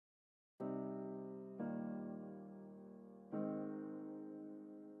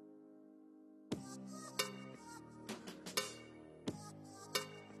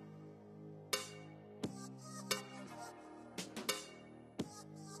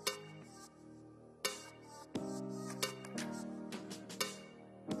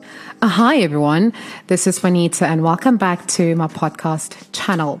Hi, everyone. This is Juanita, and welcome back to my podcast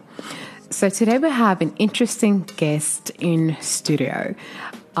channel. So today we have an interesting guest in studio.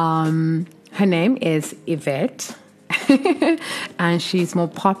 Her name is Yvette, and she's more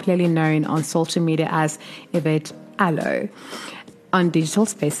popularly known on social media as Yvette Allo. On digital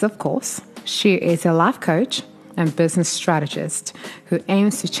space, of course, she is a life coach and business strategist who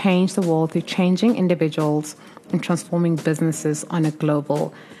aims to change the world through changing individuals and transforming businesses on a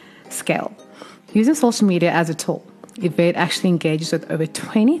global scale. Using social media as a tool, Yvette actually engages with over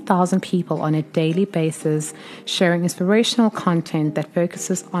 20,000 people on a daily basis, sharing inspirational content that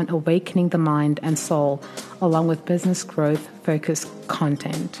focuses on awakening the mind and soul, along with business growth-focused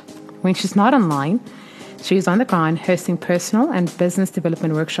content. When she's not online, she's on the ground hosting personal and business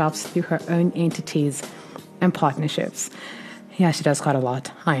development workshops through her own entities and partnerships. Yeah, she does quite a lot.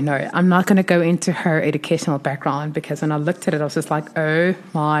 I know. I'm not going to go into her educational background because when I looked at it, I was just like, oh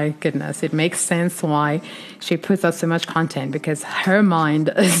my goodness. It makes sense why she puts out so much content, because her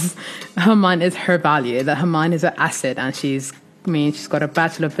mind is her value, that her mind is her asset. And she's got a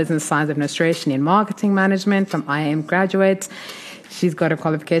Bachelor of Business Science Administration in Marketing Management from IIM graduate. She's got a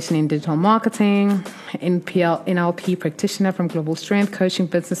qualification in digital marketing, NLP practitioner from Global Strength Coaching,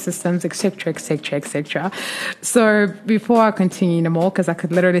 Business Systems, etc., etc., etc. So before I continue more, because I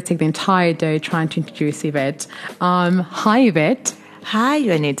could literally take the entire day trying to introduce Yvette. Hi, Yvette. Hi,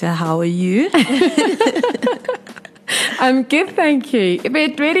 Juanita. How are you? I'm good, thank you.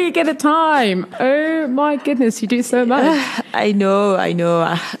 Yvette, where do you get the time? Oh my goodness, you do so much. I know.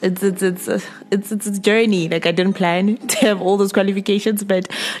 It's a journey. Like, I didn't plan to have all those qualifications, but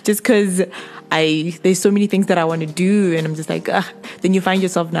just because there's so many things that I want to do, and I'm just like, then you find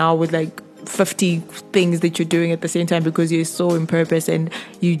yourself now with like 50 things that you're doing at the same time because you're so in purpose and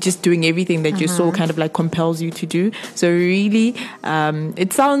you're just doing everything that your soul kind of like compels you to do. So really,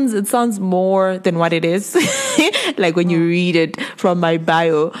 it sounds more than what it is, like when you read it from my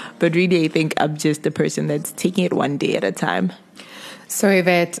bio. But really, I think I'm just the person that's taking it one day at a time. So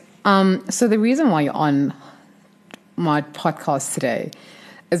Yvette, so the reason why you're on my podcast today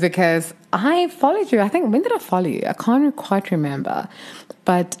is because I followed you. I think, when did I follow you? I can't quite remember.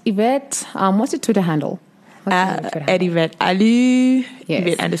 But Yvette, what's your Twitter handle? At Yvette Allo, yes.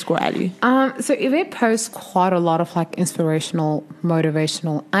 Yvette_Allo. So Yvette posts quite a lot of like inspirational,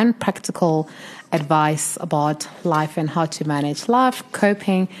 motivational, and practical advice about life and how to manage life,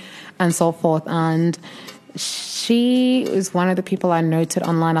 coping, and so forth. And she is one of the people I noted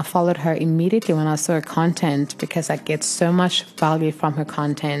online. I followed her immediately when I saw her content because I get so much value from her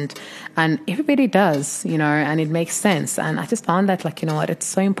content, and everybody does, and it makes sense. And I just found that, like, it's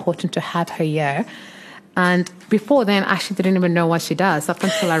so important to have her here. And before then, I actually didn't even know what she does up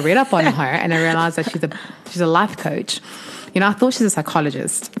until I read up on her and I realized that she's a life coach. I thought she's a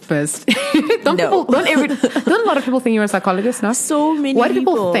psychologist first. Don't a lot of people think you're a psychologist? No. So many. What do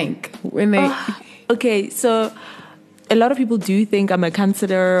people think when they? Okay, so a lot of people do think I'm a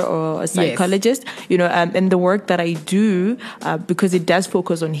counselor or a psychologist, and the work that I do, because it does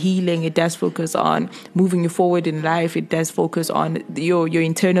focus on healing, it does focus on moving you forward in life, it does focus on your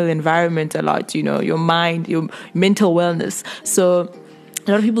internal environment a lot, your mind, your mental wellness. So a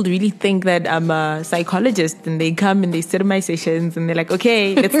lot of people really think that I'm a psychologist, and they come and they sit in my sessions and they're like,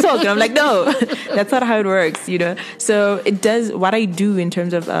 okay, let's talk. And I'm like, no, that's not how it works, So it does, what I do in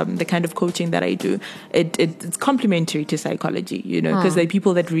terms of the kind of coaching that I do, it's complementary to psychology, because there are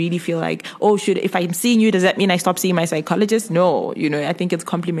people that really feel like, if I'm seeing you, does that mean I stop seeing my psychologist? No, I think it's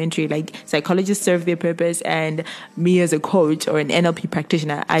complementary. Like, psychologists serve their purpose, and me as a coach or an NLP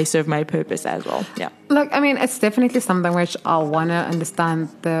practitioner, I serve my purpose as well. Yeah. Look, it's definitely something which I want to understand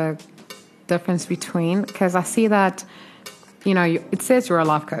the difference between, because I see that, it says you're a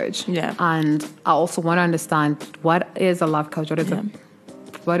life coach. Yeah. And I also want to understand, what is a life coach?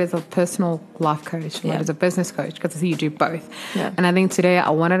 What is a personal life coach? What is a business coach? Because I see you do both. Yeah. And I think today I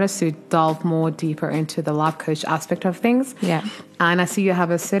wanted us to delve more deeper into the life coach aspect of things. Yeah. And I see you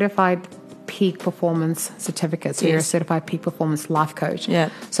have a certified peak performance certificate. So you're a certified peak performance life coach. Yeah.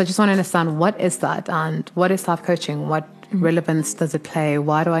 So I just want to understand, what is that, and what is life coaching? What relevance does it play?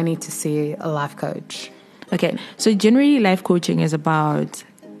 Why do I need to see a life coach? Okay. So generally, life coaching is about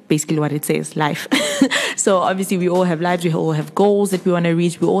basically what it says, life. So obviously we all have lives, we all have goals that we want to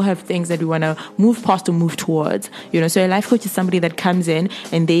reach, we all have things that we want to move past or move towards, So a life coach is somebody that comes in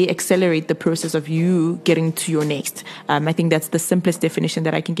and they accelerate the process of you getting to your next. I think that's the simplest definition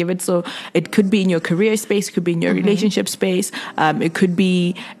that I can give it. So it could be in your career space, it could be in your relationship space, it could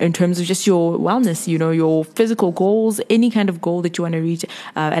be in terms of just your wellness, your physical goals, any kind of goal that you want to reach.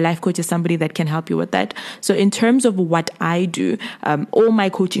 A life coach is somebody that can help you with that. So in terms of what I do, all my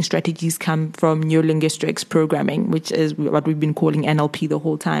coaching coaching strategies come from neurolinguistics programming, which is what we've been calling NLP the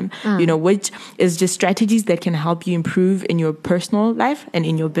whole time, which is just strategies that can help you improve in your personal life and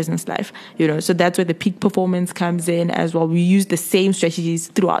in your business life, so that's where the peak performance comes in as well. We use the same strategies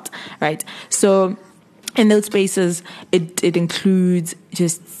throughout, right? So in those spaces, it includes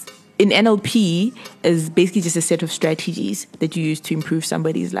just, in NLP is basically just a set of strategies that you use to improve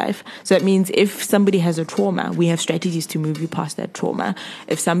somebody's life. So that means if somebody has a trauma, we have strategies to move you past that trauma.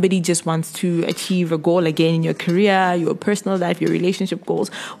 If somebody just wants to achieve a goal again in your career, your personal life, your relationship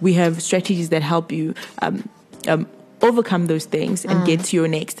goals, we have strategies that help you overcome those things and get to your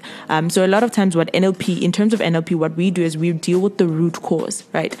next. So a lot of times in terms of NLP, what we do is we deal with the root cause,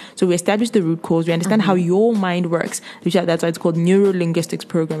 right? So we establish the root cause. We understand how your mind works. That's why it's called neurolinguistics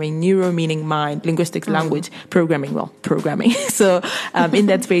programming. Neuro meaning mind, linguistics, language, programming. So in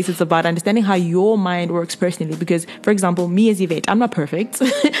that space, it's about understanding how your mind works personally. Because, for example, me as Yvette, I'm not perfect.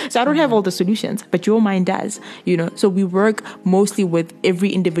 So I don't have all the solutions, but your mind does, So we work mostly with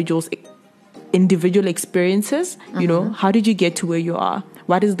every individual experiences. How did you get to where you are?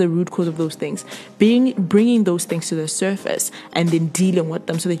 What is the root cause of those things? Bringing those things to the surface and then dealing with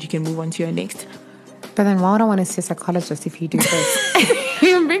them so that you can move on to your next. But then why would I want to see a psychologist if you do this?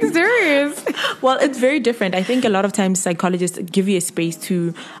 You're being serious. Well, it's very different. I think a lot of times psychologists give you a space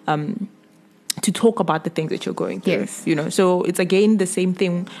to talk about the things that you're going through, So it's again the same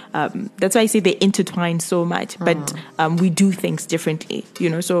thing. That's why I say they intertwine so much, but we do things differently,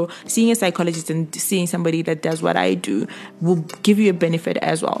 So seeing a psychologist and seeing somebody that does what I do will give you a benefit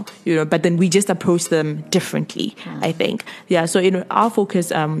as well, But then we just approach them differently, I think. Yeah. So our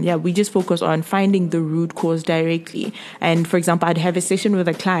focus, we just focus on finding the root cause directly. And for example, I'd have a session with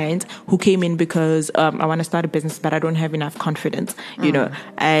a client who came in because I want to start a business, but I don't have enough confidence,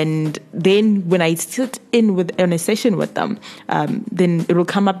 and then when I sit on a session with them, then it will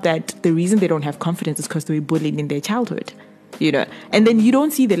come up that the reason they don't have confidence is because they were bullied in their childhood. And then you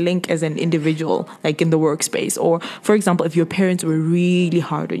don't see the link as an individual, like in the workspace. Or, for example, if your parents were really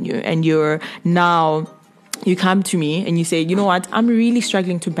hard on you and you come to me and you say, you know what, I'm really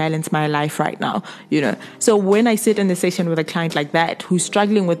struggling to balance my life right now, So when I sit in a session with a client like that, who's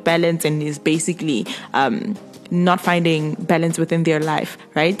struggling with balance and is basically not finding balance within their life,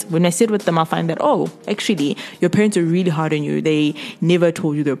 right? When I sit with them, I'll find that, actually, your parents are really hard on you. They never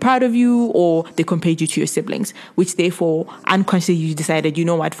told you they're proud of you, or they compared you to your siblings, which therefore unconsciously you decided, you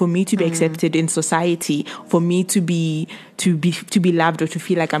know what, for me to be accepted in society, for me to be loved or to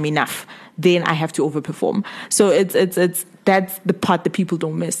feel like I'm enough, then I have to overperform. So that's the part that people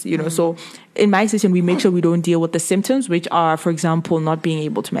don't miss, So in my session, we make sure we don't deal with the symptoms, which are, for example, not being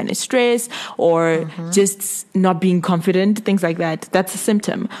able to manage stress or just not being confident, things like that. That's a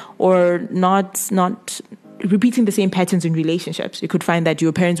symptom. Or not repeating the same patterns in relationships. You could find that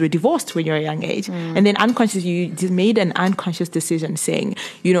your parents were divorced when you're a young age. And then unconsciously, you just made an unconscious decision saying,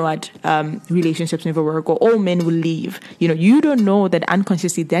 you know what, relationships never work, or all men will leave. You don't know that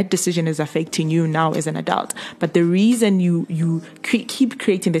unconsciously that decision is affecting you now as an adult. But the reason you keep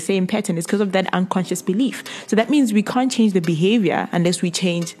creating the same pattern is because of that unconscious belief. So that means we can't change the behavior unless we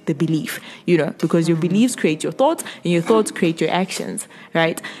change the belief, because your beliefs create your thoughts and your thoughts create your actions,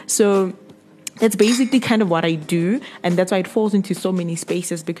 right? So that's basically kind of what I do, and that's why it falls into so many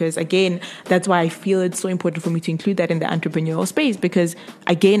spaces, because again, that's why I feel it's so important for me to include that in the entrepreneurial space, because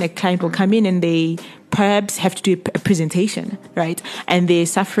again, a client will come in and they perhaps have to do a presentation, right? And they're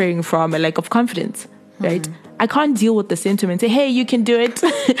suffering from a lack of confidence, right? I can't deal with the symptom and say, hey, you can do it.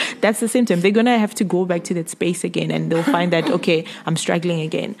 That's the symptom. They're going to have to go back to that space again, and they'll find that, okay, I'm struggling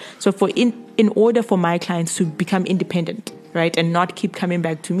again. So in order for my clients to become independent, right, and not keep coming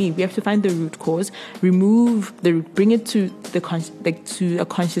back to me, we have to find the root cause, bring it to to a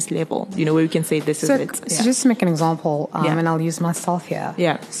conscious level, where we can say this is it. So just to make an example, and I'll use myself here.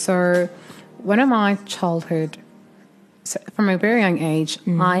 Yeah. So one of my childhood, from a very young age,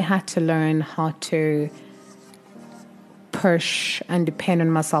 I had to learn how to push and depend on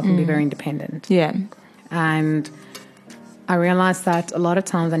myself and be very independent. Yeah. And I realized that a lot of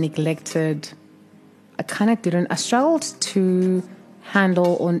times I struggled to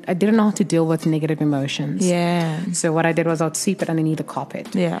handle, or I didn't know how to deal with negative emotions. Yeah. So what I did was I'd sweep it underneath the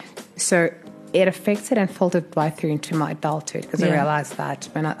carpet. Yeah. So it affected and filtered right through into my adulthood, because I realized that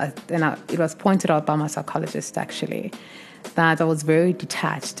it was pointed out by my psychologist actually, that I was very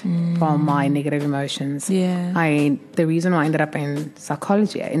detached from my negative emotions. Yeah. The reason why I ended up in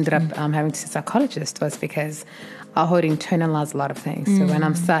psychology, I ended up having to see a psychologist, was because I would internalize a lot of things. So when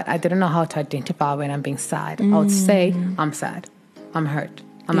I'm sad, I didn't know how to identify when I'm being sad. I would say, I'm sad, I'm hurt,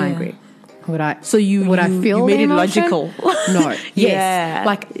 I'm angry. would I? So would I feel you made the it emotion? logical? No. Yes. Yeah.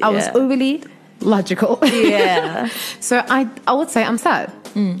 Like I was overly logical. Yeah. So I would say I'm sad.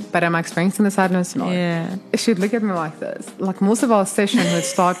 But am I experiencing the sadness? No. Yeah. She'd look at me like this. Like most of our session would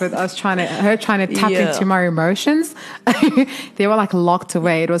start with us trying to tap into my emotions. They were like locked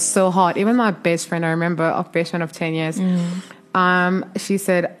away. It was so hard. Even my best friend, I remember, our best friend of 10 years, she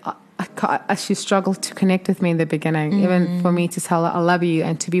said she struggled to connect with me in the beginning. Even for me to tell her I love you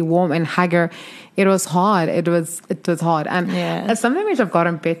and to be warm and hug her, it was hard. It was hard. And it's something which I've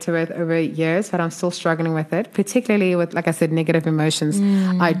gotten better with over years, but I'm still struggling with it, particularly with, like I said, negative emotions.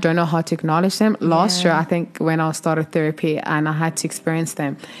 I don't know how to acknowledge them. Last year, I think, when I started therapy and I had to experience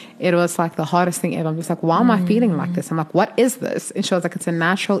them, it was like the hardest thing ever. I'm just like, why am I feeling like this? I'm like, what is this? And she was like, it's a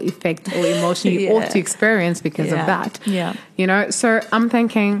natural effect or emotion you ought to experience because of that. Yeah. You know, so I'm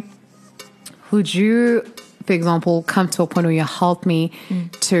thinking, would you, for example, come to a point where you help me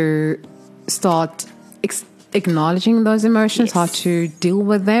to start acknowledging those emotions, how to deal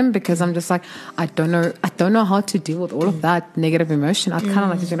with them? Because I'm just like, I don't know how to deal with all of that negative emotion. I kind of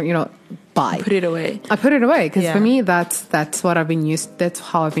like to, bye. Put it away. I put it away because for me, that's what I've been used. That's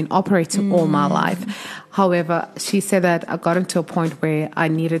how I've been operating all my life. However, she said that I got into a point where I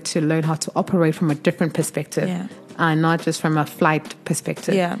needed to learn how to operate from a different perspective. And not just from a flight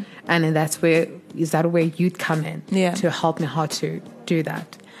perspective. And then is that where you'd come in to help me how to do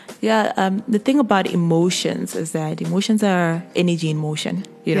that? The thing about emotions is that emotions are energy in motion,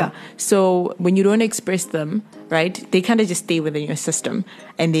 you know. So when you don't express them, right, they kind of just stay within your system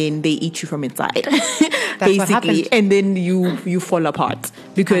and then they eat you from inside, basically. And then you fall apart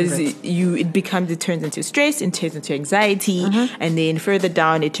because it turns into stress, it turns into anxiety, and then further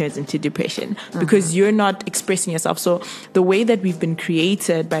down it turns into depression because you're not expressing yourself. So the way that we've been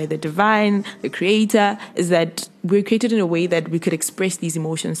created by the divine, the creator, is that we're created in a way that we could express these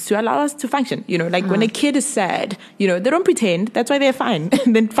emotions to allow us to function. You know, like when a kid is sad, they don't pretend. That's why they're fine.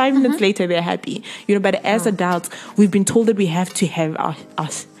 And then 5 minutes later, they're happy. But as adults, we've been told that we have to have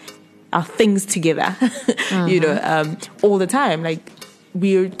our things together, all the time. Like,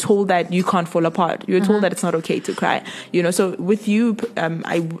 we're told that you can't fall apart. You're told that it's not okay to cry. So with you,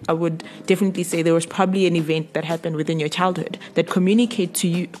 I would definitely say there was probably an event that happened within your childhood that communicated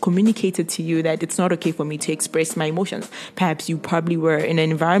to you that it's not okay for me to express my emotions. Perhaps you probably were in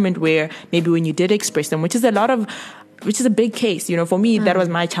an environment where maybe when you did express them, which is a big case. For me, that was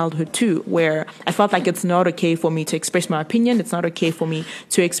my childhood too, where I felt like it's not okay for me to express my opinion. It's not okay for me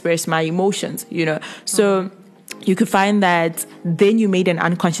to express my emotions, So you could find that then you made an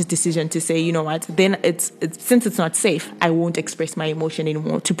unconscious decision to say, you know what, then it's since it's not safe, I won't express my emotion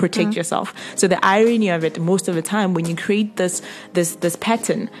anymore to protect yourself. So the irony of it, most of the time when you create this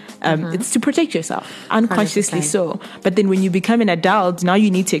pattern, it's to protect yourself, unconsciously 100%. So. But then when you become an adult, now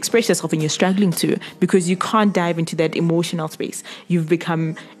you need to express yourself and you're struggling to because you can't dive into that emotional space. You've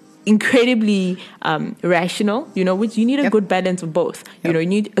become incredibly rational, which you need a good balance of both. You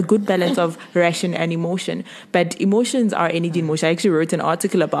need a good balance of ration and emotion. But emotions are energy in motion. I actually wrote an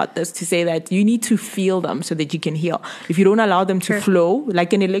article about this to say that you need to feel them so that you can heal. If you don't allow them to flow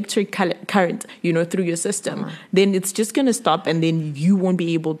like an electric current, through your system, then it's just going to stop and then you won't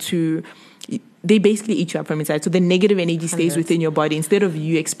be able to. They basically eat you up from inside. So the negative energy stays within your body instead of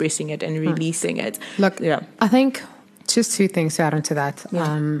you expressing it and releasing it. Look, I think just 2 things to add on to that.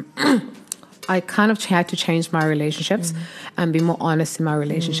 I kind of had to change my relationships and be more honest in my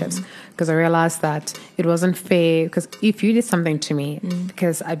relationships because I realized that it wasn't fair. Because if you did something to me,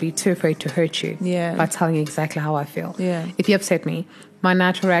 because I'd be too afraid to hurt you by telling you exactly how I feel. If you upset me, my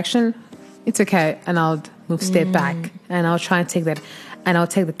natural reaction, it's okay, and I'll step back and I'll try and take that. And I'll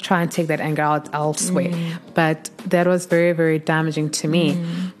try and take that anger out elsewhere. But that was very, very damaging to me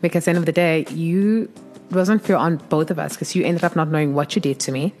because at the end of the day, it wasn't fair on both of us because you ended up not knowing what you did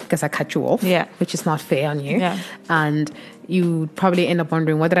to me because I cut you off, which is not fair on you. And you probably end up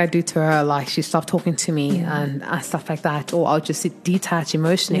wondering, what did I do to her? Like, she stopped talking to me and stuff like that. Or I'll just detach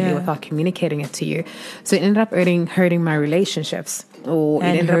emotionally without communicating it to you. So it ended up hurting my relationships. Or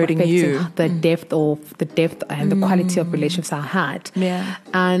and it ended hurting up affecting you. the depth and the quality of relationships I had.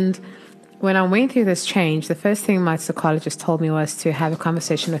 And when I went through this change, the first thing my psychologist told me was to have a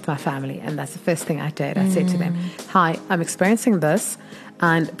conversation with my family. And that's the first thing I did. I said to them, hi, I'm experiencing this.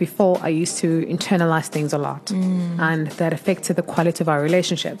 And before, I used to internalize things a lot. And that affected the quality of our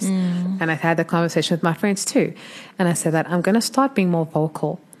relationships. And I had that conversation with my friends too. And I said that I'm going to start being more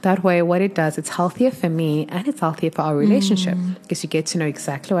vocal. That way, what it does, it's healthier for me and it's healthier for our relationship because you get to know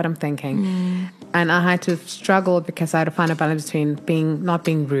exactly what I'm thinking. And I had to struggle because I had to find a balance between not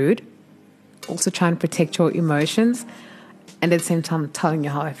being rude, also trying to protect your emotions, and at the same time telling you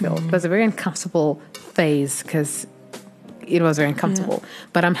how I feel. It was a very uncomfortable phase because it was very uncomfortable.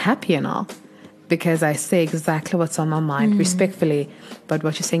 But I'm happier now because I say exactly what's on my mind respectfully. But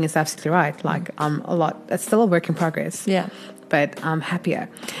what you're saying is absolutely right. Like it's still a work in progress. Yeah. But I'm happier.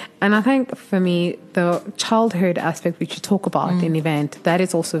 And I think for me, the childhood aspect which you talk about in the event, that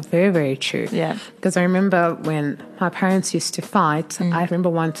is also very, very true. Yeah. Because I remember when my parents used to fight, I remember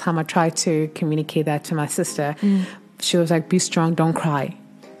one time I tried to communicate that to my sister. She was like, be strong, don't cry.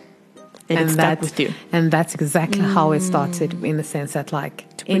 And it stuck with you. And that's exactly how it started, in the sense that, like,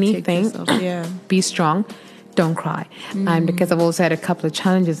 anything, be strong, don't cry. And because I've also had a couple of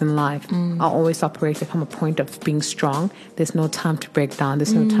challenges in life, I always operated from a point of being strong. There's no time to break down.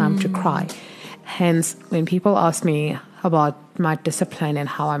 There's no time to cry. Hence, when people ask me about my discipline and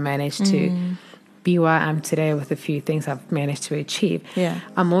how I managed to be where I am today with a few things I've managed to achieve,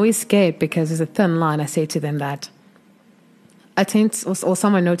 I'm always scared because there's a thin line. I say to them that I tend, or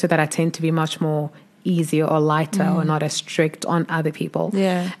someone noted that I tend to be much more easier or lighter or not as strict on other people.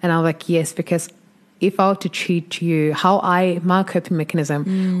 Yeah. And I'm like, yes, because if I were to treat you, my coping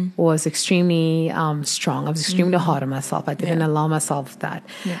mechanism was extremely strong. I was extremely hard on myself. I didn't allow myself that.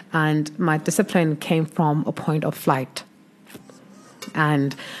 Yeah. And my discipline came from a point of flight.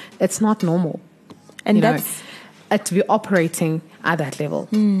 And it's not normal. And that's... to be operating at that level,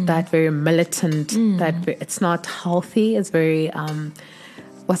 that very militant, it's not healthy. It's very,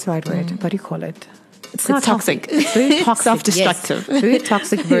 what's the right word? What do you call it? It's not toxic. It's very toxic. Self-destructive. Yes. Very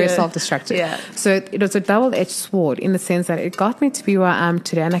toxic, very self-destructive. Yeah. So it was a double-edged sword in the sense that it got me to be where I am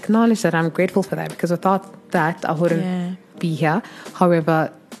today, and I acknowledge that I'm grateful for that, because without that, I wouldn't be here.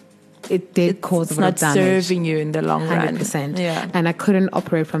 However, it did cause a bit of damage. It's not serving you in the long run. 100%. Yeah. And I couldn't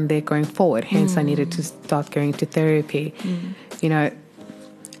operate from there going forward. Hence, I needed to start going to therapy.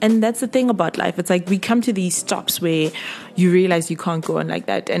 And that's the thing about life. It's like we come to these stops where you realize you can't go on like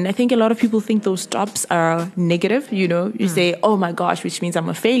that. And I think a lot of people think those stops are negative. You say, oh my gosh, which means I'm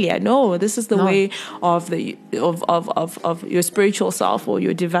a failure. No, this is the way of of your spiritual self or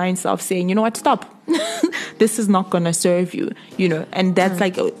your divine self saying, you know what, stop. This is not going to serve you, and that's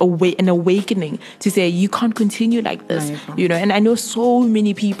like an awakening to say you can't continue like this, and I know so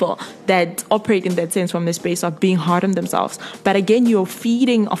many people that operate in that sense from the space of being hard on themselves. But again, you're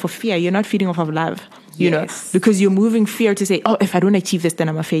feeding off of fear. You're not feeding off of love. Because you're moving fear to say, oh, if I don't achieve this, then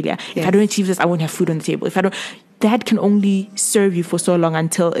I'm a failure. If I don't achieve this, I won't have food on the table. That can only serve you for so long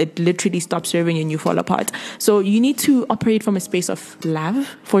until it literally stops serving you and you fall apart. So you need to operate from a space of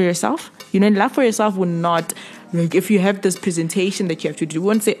love for yourself. And love for yourself will not, like, if you have this presentation that you have to do, you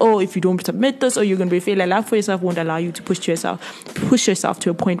won't say, oh, if you don't submit this, or you're going to be a failure. Love for yourself won't allow you to push yourself to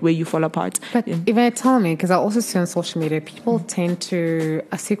a point where you fall apart. But if I tell me, because I also see on social media, people tend to,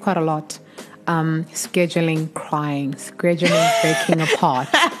 I see quite a lot, scheduling crying, scheduling breaking apart.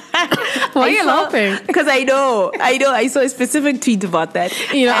 Why are you laughing? Because I know. I saw a specific tweet about that.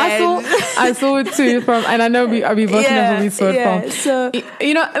 I saw it too and I know we both know where we saw it from. So,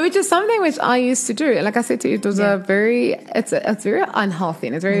 which is something which I used to do. Like I said to you, it was it's very unhealthy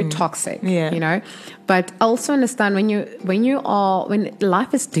and it's very toxic. But also understand when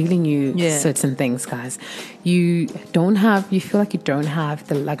life is dealing you certain things, guys, you feel like you don't have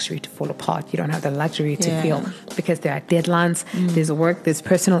the luxury to fall apart. You don't have the luxury to feel, because there are deadlines, there's work, there's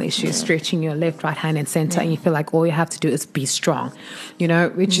personal issues stretching your left, right hand and center, and you feel like all you have to do is be strong,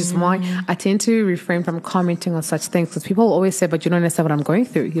 which is why I tend to refrain from commenting on such things, because people always say, but you don't understand what I'm going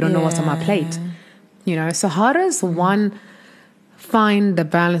through. You don't know what's on my plate. So how does one find the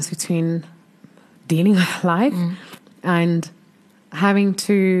balance between dealing with life and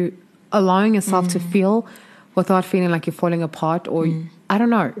allowing yourself to feel without feeling like you're falling apart, or I don't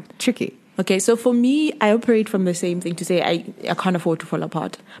know, tricky. Okay, so for me, I operate from the same thing to say I can't afford to fall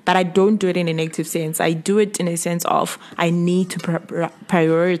apart. But I don't do it in a negative sense. I do it in a sense of I need to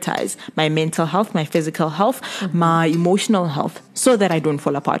prioritize my mental health, my physical health, my emotional health, so that I don't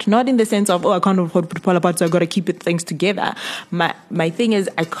fall apart. Not in the sense of, I can't afford to fall apart, so I got to keep things together. My thing is,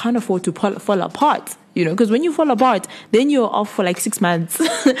 I can't afford to fall apart. Because when you fall apart, then you're off for like 6 months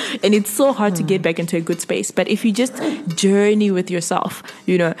and it's so hard to get back into a good space. But if you just journey with yourself,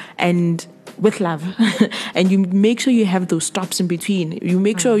 and with love, and you make sure you have those stops in between, you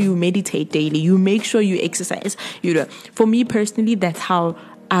make sure you meditate daily, you make sure you exercise, for me personally, that's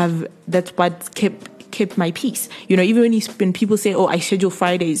what kept my peace. Even when people say, oh, I schedule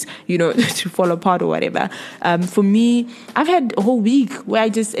Fridays, to fall apart or whatever. For me, I've had a whole week where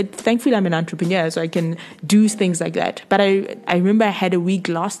thankfully I'm an entrepreneur, so I can do things like that. But I remember I had a week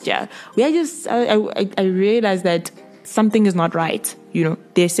last year where I realized that something is not right.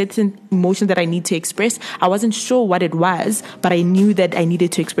 There's certain emotions that I need to express. I wasn't sure what it was, but I knew that I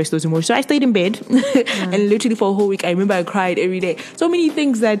needed to express those emotions. So I stayed in bed and literally for a whole week, I remember I cried every day. So many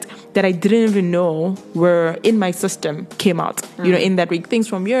things that I didn't even know were in my system came out, in that week. Things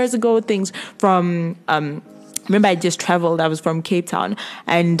from years ago, things from, remember I just traveled. I was from Cape Town,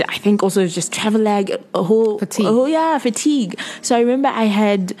 and I think also just travel lag, fatigue. So I remember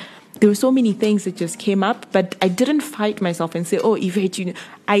there were so many things that just came up, but I didn't fight myself and say, oh, Yvette,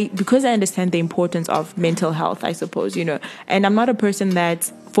 because I understand the importance of mental health, I suppose, and I'm not a person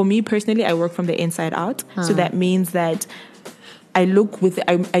that, for me personally, I work from the inside out. So that means that I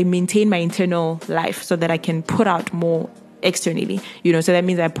maintain my internal life so that I can put out more externally, so that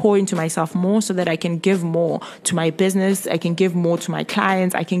means I pour into myself more so that I can give more to my business, I can give more to my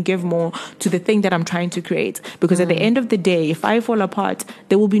clients, I can give more to the thing that I'm trying to create. Because at the end of the day, if I fall apart,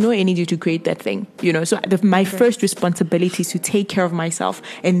 there will be no energy to create that thing, so my first responsibility is to take care of myself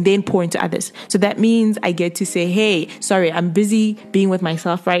and then pour into others. So that means I get to say, hey, sorry, I'm busy being with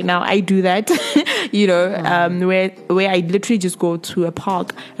myself right now. I do that, where I literally just go to a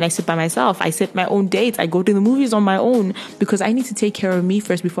park and I sit by myself. I set my own dates. I go to the movies on my own, because I need to take care of me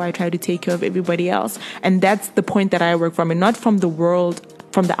first before I try to take care of everybody else. And that's the point that I work from, and not from the world,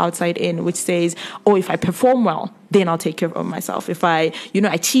 from the outside in, which says, oh, if I perform well, then I'll take care of myself. If I,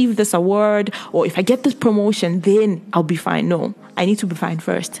 achieve this award, or if I get this promotion, then I'll be fine. No, I need to be fine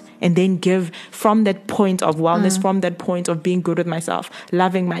first, and then give from that point of wellness, from that point of being good with myself,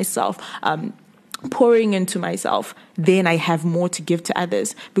 loving myself, pouring into myself. Then I have more to give to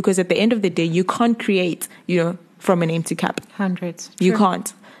others, because at the end of the day, you can't create, from an empty cup. Hundreds. You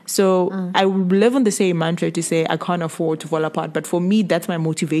can't. So I live on the same mantra to say I can't afford to fall apart. But for me, that's my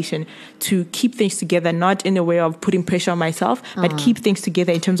motivation, to keep things together, not in a way of putting pressure on myself, but keep things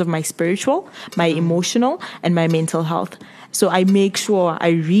together in terms of my spiritual, my emotional, and my mental health. So I make sure I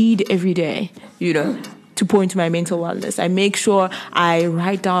read every day, to pour into my mental wellness. I make sure I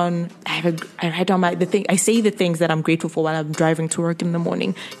write down. I write down I say the things that I'm grateful for while I'm driving to work in the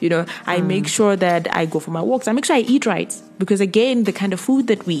morning. I make sure that I go for my walks. I make sure I eat right, because again, the kind of food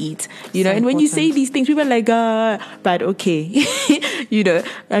that we eat, and when you say these things, people are like, but okay,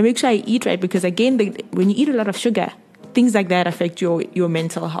 I make sure I eat right, because again, when you eat a lot of sugar, things like that affect your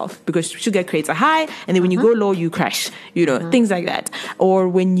mental health, because sugar creates a high, and then when you go low, you crash. Things like that. Or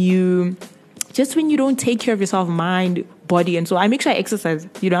when you don't take care of yourself, mind, body, and so I make sure I exercise.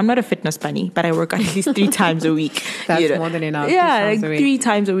 I'm not a fitness bunny, but I work out at least 3 times a week. That's more than enough. Yeah, like 3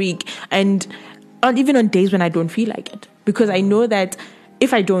 times a week, and even on days when I don't feel like it, because I know that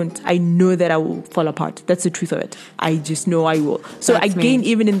if I don't, I know that I will fall apart. That's the truth of it. I just know I will. So again,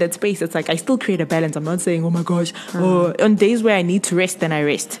 even in that space, it's like I still create a balance. I'm not saying, oh my gosh, on days where I need to rest, then I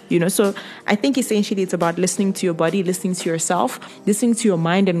rest. So I think essentially it's about listening to your body, listening to yourself, listening to your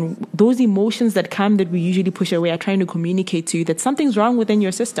mind, and those emotions that come that we usually push away are trying to communicate to you that something's wrong within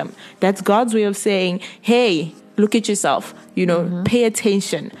your system. That's God's way of saying, hey, look at yourself, pay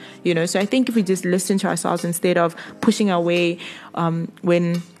attention, So I think if we just listen to ourselves instead of pushing our way,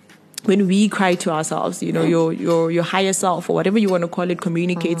 when we cry to ourselves, your higher self, or whatever you want to call it,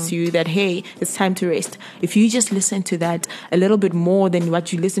 communicates to you that, hey, it's time to rest. If you just listen to that a little bit more than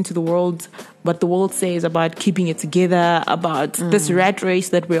what you listen to what the world says about keeping it together, about this rat race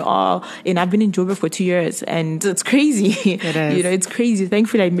that we're all in. I've been in Joburg for 2 years, and it's crazy. It is. It's crazy.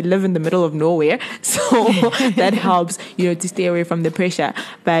 Thankfully, I live in the middle of nowhere, so that helps, to stay away from the pressure.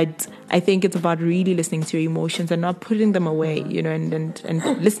 But I think it's about really listening to your emotions and not putting them away, and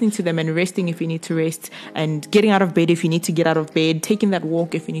listening to them and resting if you need to rest, and getting out of bed if you need to get out of bed, taking that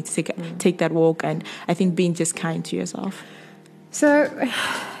walk if you need to take that walk, and I think being just kind to yourself. So,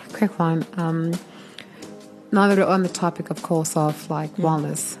 quick one. Now that we're on the topic, of course, of like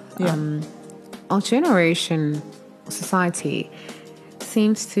wellness, our generation, society,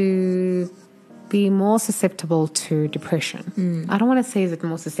 seems to be more susceptible to depression. I don't want to say is it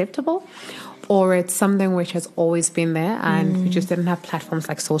more susceptible, or it's something which has always been there, and we just didn't have platforms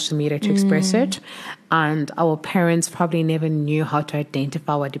like social media to express it, and our parents probably never knew how to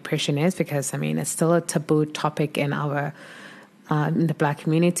identify what depression is, because it's still a taboo topic in our in the Black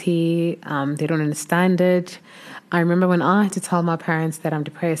community. They don't understand it. I remember when I had to tell my parents that I'm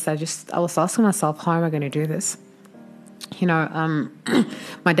depressed, I was asking myself, how am I going to do this?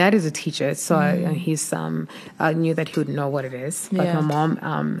 My dad is a teacher, so I knew that he would know what it is. But my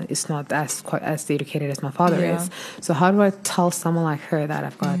mom is not as educated as my father is. So how do I tell someone like her that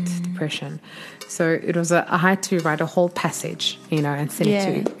I've got depression? So it was I had to write a whole passage, and send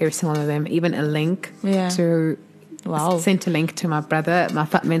it to every single one of them, even a link to Wow. Sent a link to my brother, my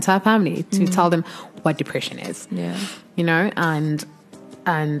entire family, to tell them what depression is. Yeah. You know, and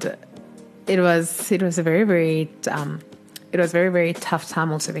it was a very, very it was very, very tough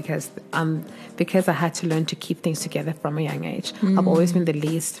time also because I had to learn to keep things together from a young age. I've always been the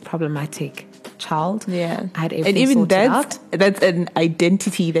least problematic child. Yeah. I had everything and even sorted out. That's an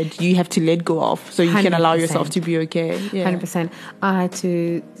identity that you have to let go of so you can allow 100%. yourself to be okay. Yeah. 100%. I had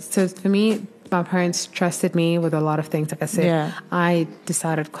to, so for me, my parents trusted me with a lot of things. Like I said, Yeah. I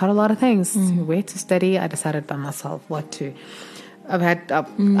decided quite a lot of things. Where to study, I decided by myself what to. I've had a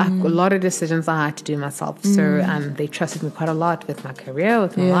lot of decisions I had to do myself. So, and they trusted me quite a lot with my career,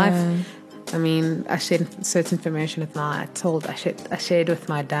 with my life. I mean, I shared certain information with I shared with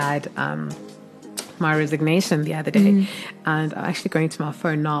my dad my resignation the other day. And I'm actually going to my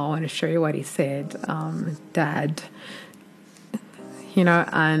phone now. I want to show you what he said. Dad, you know,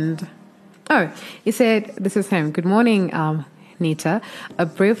 and... Oh, he said, this is him. Good morning, Nita. A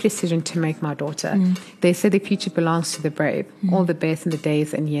brave decision to make, my daughter. They say the future belongs to the brave. All the best in the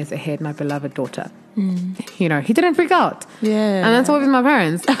days and years ahead, my beloved daughter. You know, he didn't freak out. Yeah. And that's all with my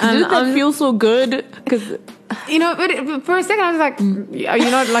parents. And didn't that feel so good? Because, you know, but for a second I was like, are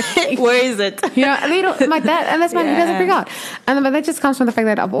you not like... Where is it? You know, they don't, my dad, and that's why he doesn't freak out. And but that just comes from the fact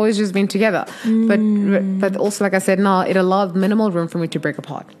that I've always just been together. But also, like I said, no, it allowed minimal room for me to break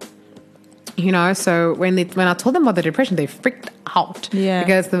apart. You know, so when I told them about the depression, they freaked out. Yeah.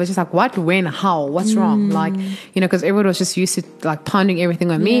 Because they were just like, what, when, how, what's wrong? Like, you know, because everyone was just used to like pounding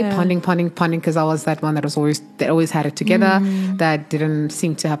everything on me, pounding, because I was that one that always had it together, that didn't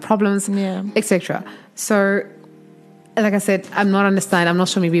seem to have problems, etc. So, like I said, I'm not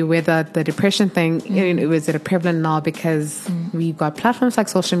sure maybe whether the depression thing, it was prevalent now because we've got platforms like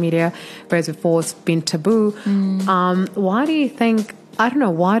social media, whereas before it's been taboo. Why do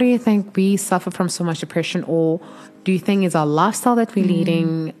you think we suffer from so much depression, or do you think it's our lifestyle that we're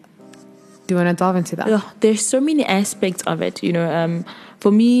leading? Do you want to delve into that? There's so many aspects of it. You know,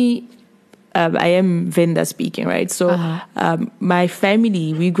 for me, I am Venda speaking, right? So my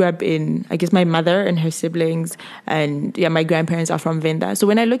family, we grew up in, I guess my mother and her siblings, and my grandparents are from Venda. So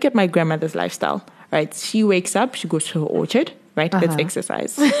when I look at my grandmother's lifestyle, right, she wakes up, she goes to her orchard, right? That's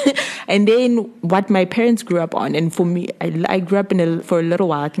exercise. And then what my parents grew up on, and for me, I grew up for a little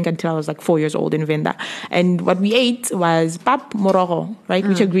while, I think until I was like 4 years old in Venda. And what we ate was pap morogo, right?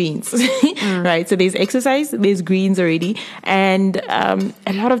 Which are greens, right? So there's exercise, there's greens already, and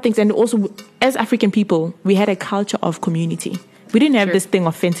a lot of things. And also, as African people, we had a culture of community. We didn't have this thing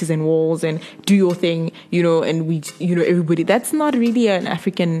of fences and walls and do your thing, you know, and we, you know, everybody. That's not really an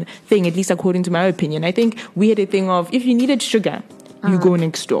African thing, at least according to my opinion. I think we had a thing of, if you needed sugar, you go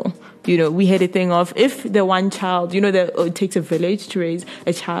next door. You know, we had a thing of, if the one child, you know, it takes a village to raise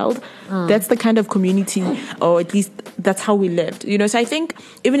a child. That's the kind of community, or at least that's how we lived. You know, so I think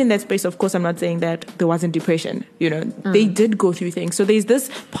even in that space, of course, I'm not saying that there wasn't depression. You know, they did go through things. So there's this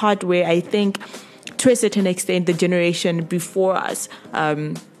part where I think, to a certain extent, the generation before us,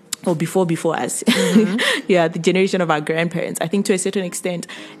 or before us, the generation of our grandparents, I think to a certain extent,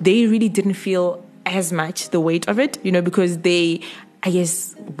 they really didn't feel as much the weight of it, you know, because they, I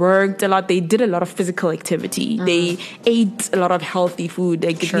guess, worked a lot. They did a lot of physical activity. They ate a lot of healthy food.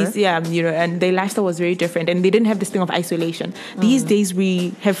 Like at least, you know, and their lifestyle was very different. And they didn't have this thing of isolation. These days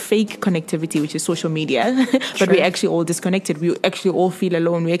we have fake connectivity, which is social media, but we're actually all disconnected. We actually all feel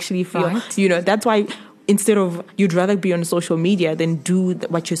alone. We actually feel, you know, that's why instead of, you'd rather be on social media than do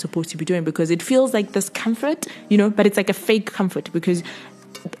what you're supposed to be doing, because it feels like this comfort, you know, but it's like a fake comfort, because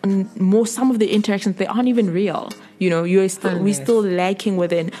some of the interactions, they aren't even real. You know, we're still lacking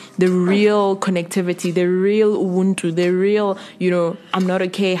within the real connectivity, the real ubuntu, the real, you know, I'm not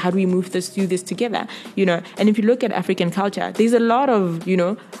okay, how do we do this together? You know, and if you look at African culture, there's a lot of, you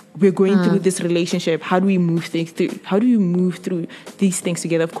know, we're going through this relationship, how do we move things through? How do you move through these things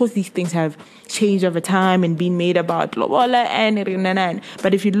together? Of course, these things have changed over time and been made about lobola and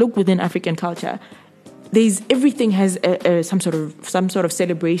but if you look within African culture, everything has some sort of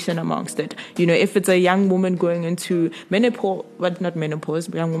celebration amongst it. You know, if it's a young woman going into menopause, well, not menopause,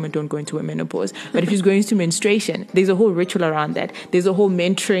 young women don't go into a menopause, but if she's going into menstruation, there's a whole ritual around that. There's a whole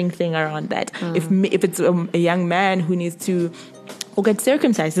mentoring thing around that. If it's a young man who needs to or get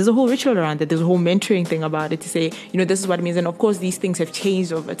circumcised. There's a whole ritual around it. There's a whole mentoring thing about it to say, this is what it means. And of course, these things have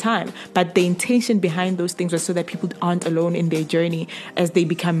changed over time. But the intention behind those things was so that people aren't alone in their journey as they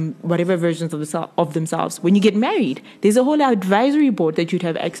become whatever versions of themselves. When you get married, there's a whole advisory board that you'd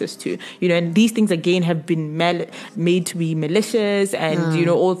have access to. And these things, again, have been made to be malicious and,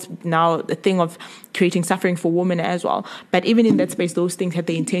 all now the thing of creating suffering for women as well. But even in that space, those things had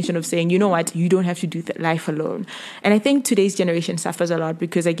the intention of saying, you know what, you don't have to do life alone. And I think today's generation suffers a lot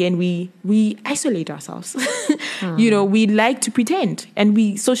because, again, we isolate ourselves. We like to pretend.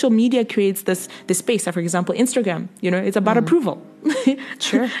 And social media creates this space. For example, Instagram, it's about approval.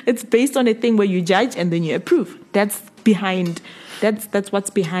 Sure. It's based on a thing where you judge and then you approve. That's what's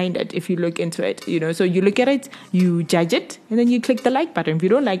behind it if you look into it. So you look at it, you judge it, and then you click the like button. If you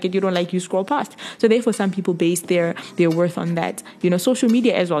don't like it, you scroll past. So therefore, some people base their worth on that. Social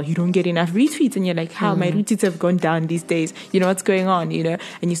media as well. You don't get enough retweets, and you're like, how my retweets have gone down these days. What's going on? And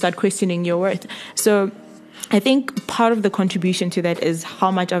you start questioning your worth. So I think part of the contribution to that is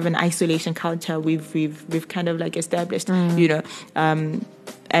how much of an isolation culture we've kind of like established.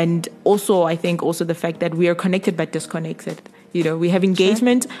 And also I think also the fact that we are connected but disconnected. We have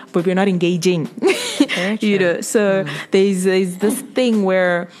engagement, but we're not engaging. So there's this thing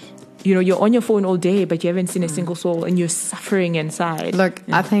where you're on your phone all day, but you haven't seen a single soul, and you're suffering inside. Look,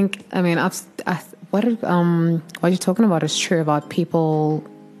 I think, what you're talking about is true about people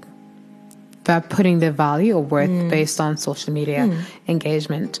that putting their value or worth based on social media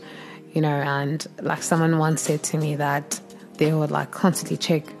engagement, and like someone once said to me that they would like constantly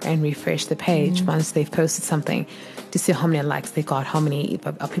check and refresh the page once they've posted something to see how many likes they got, how many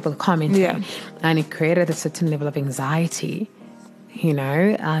people commenting, and it created a certain level of anxiety.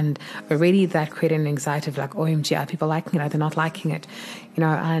 And already that created an anxiety of like, OMG, are people liking it? Are they not liking it?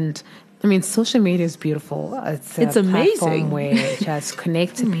 And I mean, social media is beautiful. It's a amazing platform where it has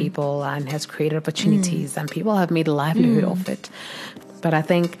connected people and has created opportunities, and people have made a livelihood of it. But I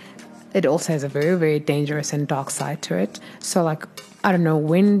think it also has a very, very dangerous and dark side to it. So, like, I don't know,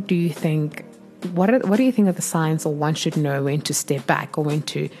 when do you think, what do you think are the signs, or one should know when to step back or when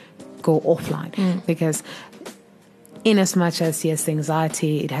to go offline? Because in as much as, yes, the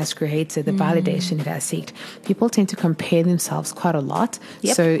anxiety it has created, the validation it has seeked, people tend to compare themselves quite a lot.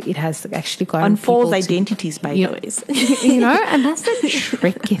 Yep. So it has actually gotten on false identities, by the way. And that's the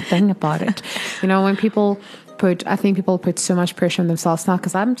tricky thing about it. When people people put so much pressure on themselves now,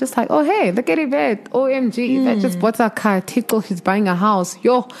 because I'm just like, oh, hey, look at Yvette. OMG, Yvette just bought a car. Tickle, she's buying a house.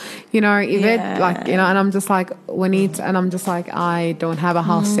 Yvette, and I'm just like, and I'm just like, I don't have a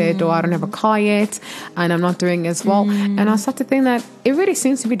house yet, or I don't have a car yet, and I'm not doing as well. And I start to think that it really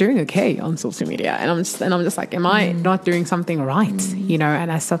seems to be doing okay on social media. And I'm just like, am I not doing something right?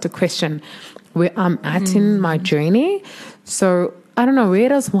 And I start to question where I'm at in my journey. So I don't know,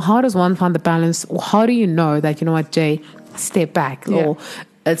 how does one find the balance, or how do you know that, Jay, step back, or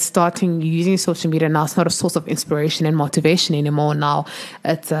it's starting using social media now, it's not a source of inspiration and motivation anymore. Now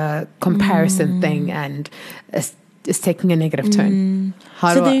it's a comparison thing, and it's taking a negative turn.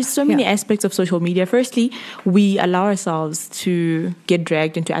 There's so many aspects of social media. Firstly, we allow ourselves to get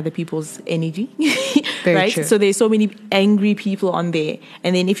dragged into other people's energy, right? True. So there's so many angry people on there.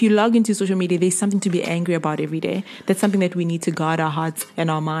 And then if you log into social media, there's something to be angry about every day. That's something that we need to guard our hearts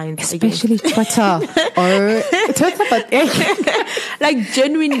and our minds Especially against. Twitter, but like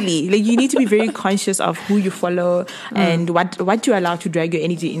genuinely, like you need to be very conscious of who you follow and what you allow to drag your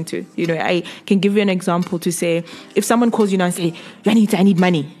energy into. I can give you an example to say, if someone calls you now and say, I need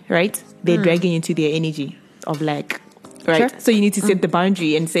money, right? They're dragging into their energy of lack, right? Sure. So you need to set the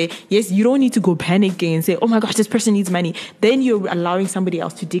boundary and say, yes, you don't need to go panicking and say, oh my gosh, this person needs money. Then you're allowing somebody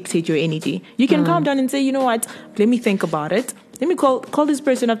else to dictate your energy. You can calm down and say, you know what, let me think about it. Let me call this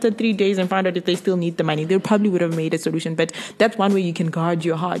person after 3 days and find out if they still need the money. They probably would have made a solution. But that's one way you can guard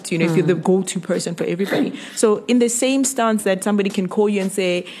your heart, if you're the go-to person for everybody. So in the same stance that somebody can call you and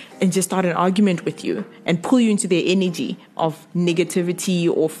say, and just start an argument with you and pull you into their energy of negativity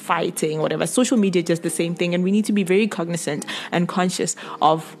or fighting or whatever. Social media is just the same thing. And we need to be very cognizant and conscious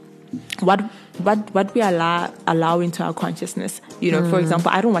of what we allow into our consciousness. For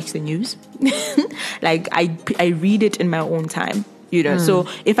example, I don't watch the news. Like I read it in my own time. So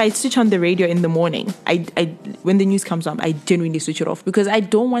if I switch on the radio in the morning, I when the news comes on, I genuinely switch it off, because I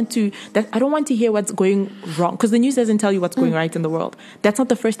don't want to hear what's going wrong, because the news doesn't tell you what's going right in the world. That's not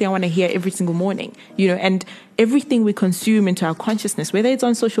the first thing I want to hear every single morning. And everything we consume into our consciousness, whether it's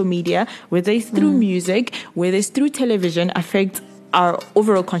on social media, whether it's through music, whether it's through television, affects our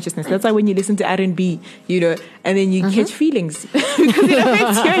overall consciousness. That's why when you listen to R&B, and then you catch feelings because it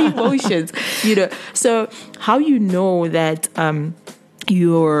affects your emotions, So how you know that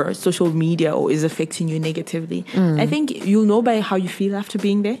your social media or is affecting you negatively. I think you'll know by how you feel after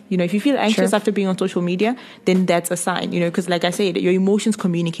being there. If you feel anxious after being on social media, then that's a sign, because like I said, your emotions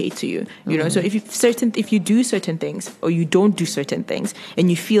communicate to you, so if you do certain things or you don't do certain things and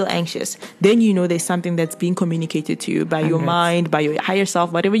you feel anxious, then there's something that's being communicated to you by your mind, by your higher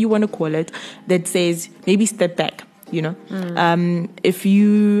self, whatever you want to call it, that says maybe step back. If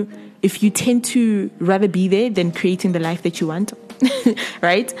you tend to rather be there than creating the life that you want,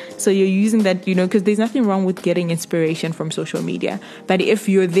 right? So you're using that, because there's nothing wrong with getting inspiration from social media. But if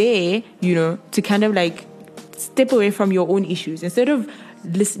you're there, to kind of like step away from your own issues, instead of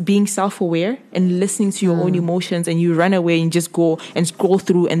being self-aware and listening to your own emotions, and you run away and just go and scroll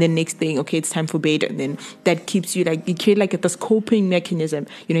through, and then next thing, okay, it's time for bed, and then that keeps you you create like this coping mechanism,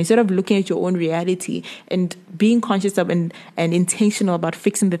 instead of looking at your own reality and being conscious of and intentional about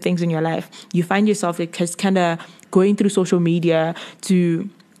fixing the things in your life, you find yourself just kind of going through social media to,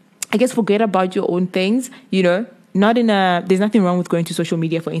 I guess, forget about your own things, there's nothing wrong with going to social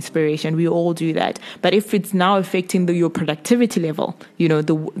media for inspiration. We all do that. But if it's now affecting your productivity level,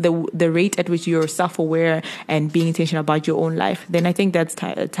 the rate at which you're self-aware and being intentional about your own life, then I think that's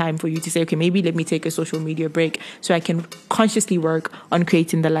time for you to say, okay, maybe let me take a social media break so I can consciously work on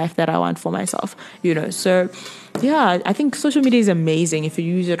creating the life that I want for myself, So yeah, I think social media is amazing if you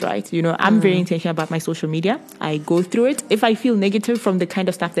use it right. I'm very intentional about my social media. I go through it. If I feel negative from the kind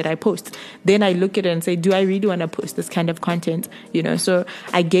of stuff that I post, then I look at it and say, do I really want to post this kind of content? So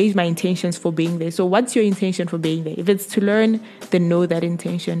I gauge my intentions for being there. So what's your intention for being there? If it's to learn, then know that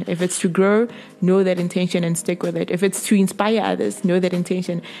intention. If it's to grow, know that intention and stick with it. If it's to inspire others, know that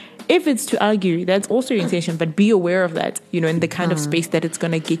intention. If it's to argue, that's also your intention, but be aware of that, in the kind of space that it's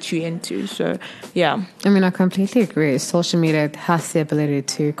going to get you into. So, yeah. I mean, I completely agree. Social media has the ability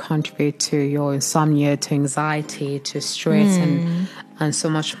to contribute to your insomnia, to anxiety, to stress, and so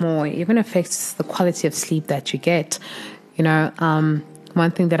much more. It even affects the quality of sleep that you get.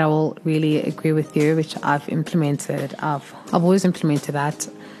 One thing that I will really agree with you, which I've implemented, I've always implemented that,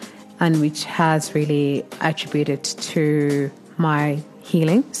 and which has really attributed to my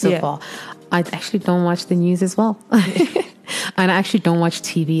healing so far. I actually don't watch the news as well. And I actually don't watch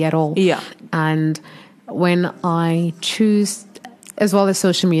TV at all. Yeah. And when I choose, as well as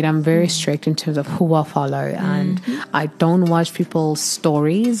social media, I'm very strict in terms of who I follow. And I don't watch people's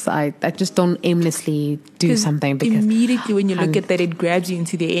stories. I just don't aimlessly do something. Because immediately when you look at that, it grabs you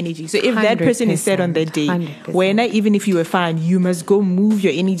into their energy. So if that person is sad on that day, even if you were fine, you must go move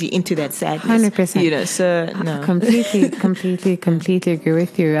your energy into that sadness. 100%. So no. Completely agree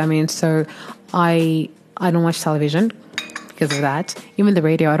with you. I mean, so I don't watch television because of that. Even the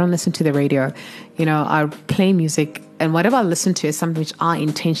radio, I don't listen to the radio. I play music, and whatever I listen to is something which I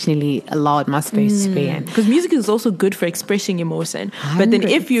intentionally allowed my space to be in. Because music is also good for expressing emotion. But then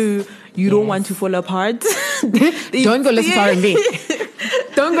if you don't want to fall apart, don't go listen to R&B.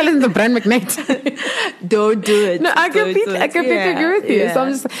 Don't go listen to Brian McKnight. Don't do it. No, I completely agree with you.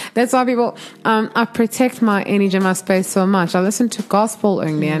 Yeah. So that's why people, I protect my energy and my space so much. I listen to gospel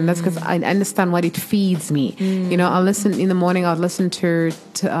only, and that's because I understand what it feeds me. I listen in the morning. I'll listen to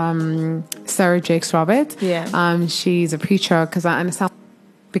Sarah Jakes Roberts. Yeah. She's a preacher because I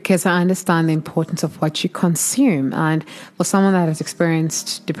understand the importance of what you consume. And for someone that has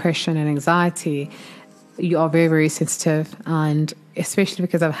experienced depression and anxiety, you are very, very sensitive, and especially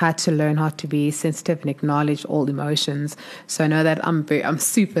because I've had to learn how to be sensitive and acknowledge all emotions. So I know that I'm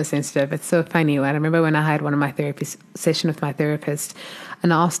super sensitive. It's so funny. I remember when I had one of my session with my therapist,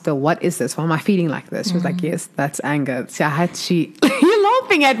 and I asked her, "What is this? Why am I feeling like this?" She was like, "Yes, that's anger." So you're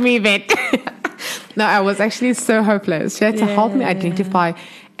laughing at me, Vet. No, I was actually so hopeless. She had to help me identify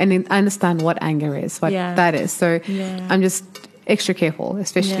and understand what anger is, what that is. So I'm just extra careful,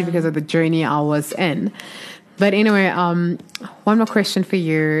 especially because of the journey I was in. But anyway, one more question for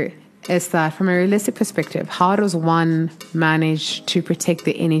you is that from a realistic perspective, how does one manage to protect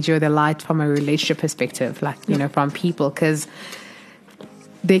the energy or the light from a relationship perspective, from people? Because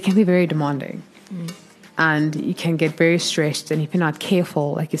they can be very demanding. And you can get very stressed, and if you're not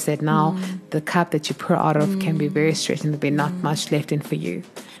careful, like you said, now the cup that you pour out of can be very stressed, and there'll be not much left in for you.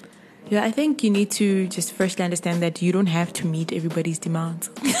 Yeah, I think you need to just firstly understand that you don't have to meet everybody's demands.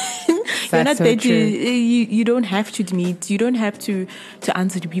 You're not there to, you don't have to meet, you don't have to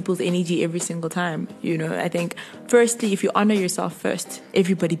answer to people's energy every single time. I think firstly, if you honor yourself first,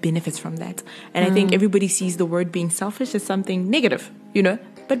 everybody benefits from that. And I think everybody sees the word being selfish as something negative,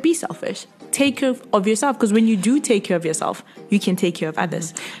 but be selfish. Take care of yourself, because when you do take care of yourself, you can take care of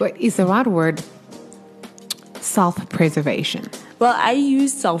others. But is the right word self-preservation? Well, I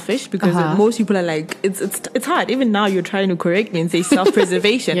use selfish because most people are like, it's hard. Even now you're trying to correct me and say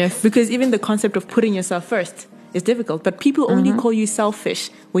self-preservation. Yes. Because even the concept of putting yourself first is difficult. But people only call you selfish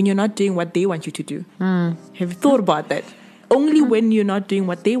when you're not doing what they want you to do. Have you thought about that? Only when you're not doing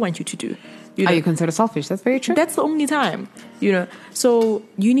what they want you to do. Are you considered selfish? That's very true. That's the only time, So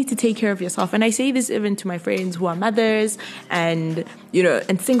you need to take care of yourself. And I say this even to my friends who are mothers and,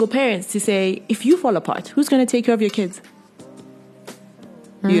 and single parents to say, if you fall apart, who's going to take care of your kids?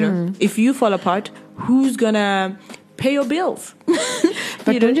 If you fall apart, who's going to pay your bills?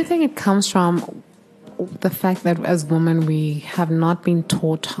 But don't you think it comes from the fact that as women, we have not been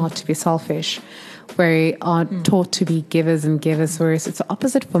taught how to be selfish? We are taught to be givers and givers, whereas it's the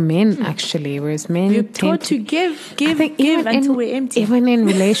opposite for men, actually. Whereas men we're taught to give until we're empty. Even in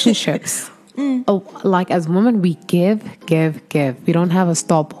relationships, like as women, we give. We don't have a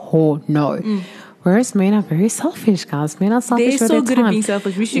stop or no. Whereas men are very selfish, guys. Men are selfish. They're so good at being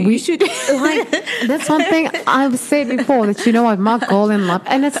selfish. We should. Like, that's one thing I've said before. That my goal in life,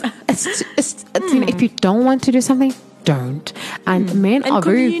 and it's if you don't want to do something, don't. And men are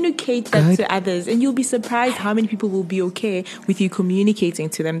very communicate that to others, and you'll be surprised how many people will be okay with you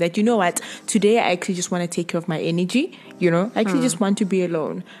communicating to them that, what, today I actually just want to take care of my energy. I actually just want to be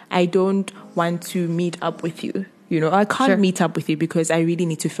alone. I don't want to meet up with you. I can't meet up with you because I really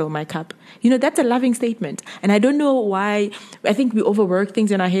need to fill my cup. That's a loving statement. And I don't know why. I think we overwork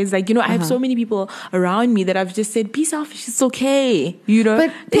things in our heads. Like, I have so many people around me that I've just said, be selfish, it's okay.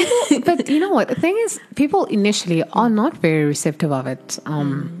 But you know what? The thing is, people initially are not very receptive of it.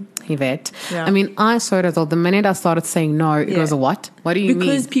 Yvette. Yeah. I mean, I saw it as well. The minute I started saying no, it was a what? What do you mean?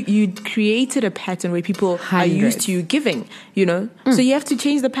 Because you created a pattern where people are used to you giving, So you have to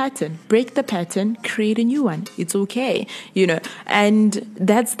change the pattern, break the pattern, create a new one. It's okay, And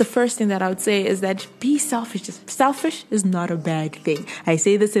that's the first thing that I would say is that be selfish. Selfish is not a bad thing. I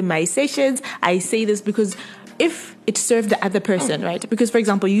say this in my sessions. I say this because if it served the other person, right? Because, for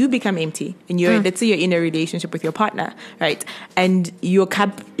example, you become empty and let's say you're in a relationship with your partner, right? And your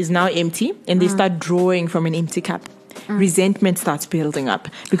cup is now empty and they start drawing from an empty cup. Resentment starts building up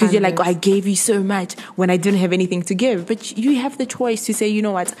because you're like, I gave you so much when I didn't have anything to give. But you have the choice to say, you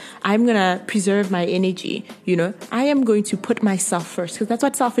know what, I'm going to preserve my energy. I am going to put myself first because that's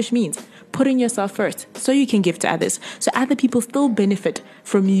what selfish means. Putting yourself first so you can give to others. So other people still benefit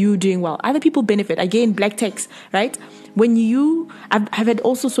from you doing well. Other people benefit. Again, black text, right? I've had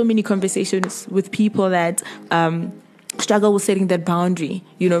also so many conversations with people that struggle with setting that boundary,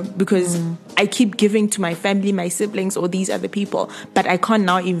 because I keep giving to my family, my siblings, or these other people, but I can't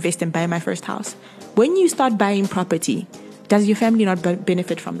now invest and buy my first house. When you start buying property, does your family not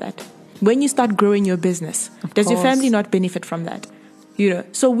benefit from that? When you start growing your business, does your family not benefit from that?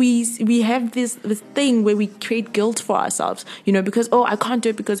 So we have this thing where we create guilt for ourselves, because, I can't do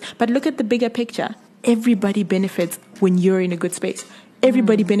it but look at the bigger picture. Everybody benefits when you're in a good space.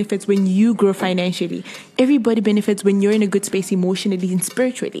 Everybody benefits when you grow financially. Everybody benefits when you're in a good space emotionally and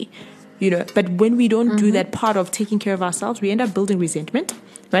spiritually, But when we don't do that part of taking care of ourselves, we end up building resentment,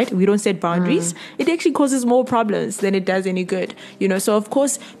 right? We don't set boundaries. It actually causes more problems than it does any good, So, of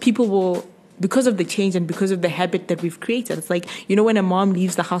course, people will, because of the change and because of the habit that we've created. It's like, when a mom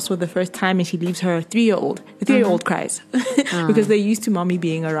leaves the house for the first time and she leaves her 3-year-old, the 3-year-old cries because they're used to mommy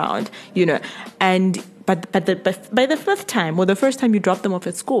being around, and but by the fifth time, or the first time you drop them off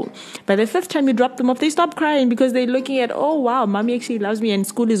at school, by the fifth time you drop them off, they stop crying because they're looking at, oh, wow, mommy actually loves me and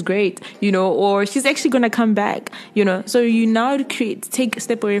school is great, or she's actually going to come back, So you now take a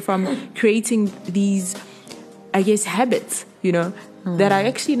step away from creating these, I guess, habits, that are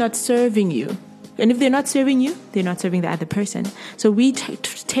actually not serving you. And if they're not serving you, they're not serving the other person. So we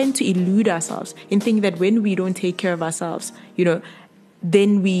tend to elude ourselves and think that when we don't take care of ourselves,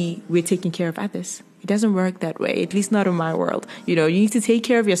 then we're taking care of others. It doesn't work that way, at least not in my world. You need to take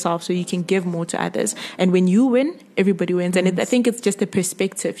care of yourself so you can give more to others. And when you win, everybody wins. And I think it's just a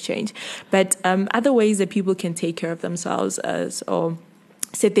perspective change. But other ways that people can take care of themselves or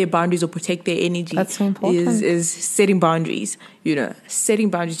set their boundaries or protect their energy. That's so important. Is setting boundaries, setting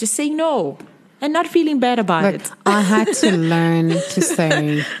boundaries, just saying no and not feeling bad about it. I had to learn to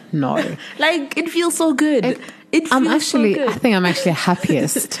say no. Like, it feels so good. It feels so good. I think I'm actually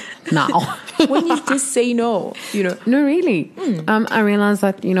happiest now. When you just say no, No, really. I realized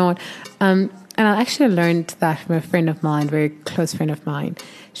that, And I actually learned that from a friend of mine, very close friend of mine.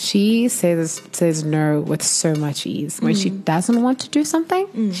 She says no with so much ease. When she doesn't want to do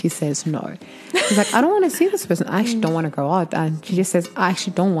something, she says no. She's like, I don't want to see this person. I actually don't want to go out. And she just says, I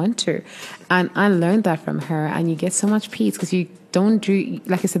actually don't want to. And I learned that from her. And you get so much peace because you don't do,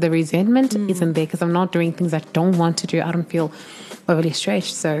 like I said, the resentment isn't there because I'm not doing things I don't want to do. I don't feel overly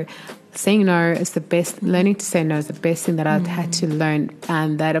stretched. So saying no is the best. Learning to say no is the best thing that I've had to learn.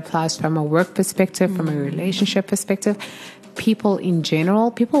 And that applies from a work perspective, from a relationship perspective. People in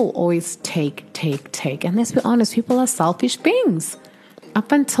general, people will always take. And let's be honest, people are selfish beings.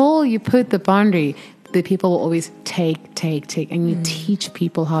 Up until you put the boundary, the people will always take. And you teach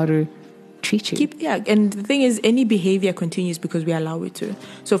people how to treat you. And the thing is, any behavior continues because we allow it to.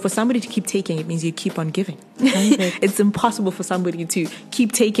 So for somebody to keep taking, it means you keep on giving. It's impossible for somebody to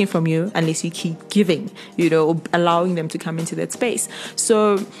keep taking from you unless you keep giving, or allowing them to come into that space.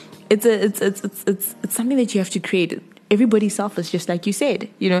 So it's something that you have to create. Everybody's selfish, just like you said,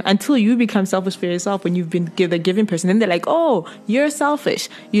 until you become selfish for yourself when you've been the giving person. Then they're like, oh, you're selfish,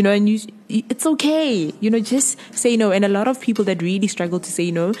 and it's okay, just say no. And a lot of people that really struggle to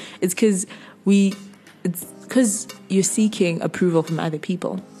say no, it's because you're seeking approval from other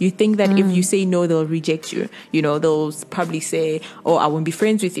people. You think that if you say no, they'll reject you. They'll probably say, oh, I won't be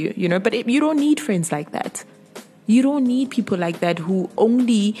friends with you, but you don't need friends like that. You don't need people like that who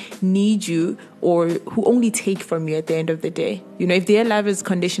only need you or who only take from you at the end of the day. If their love is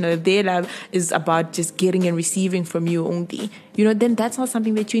conditional, if their love is about just getting and receiving from you only, then that's not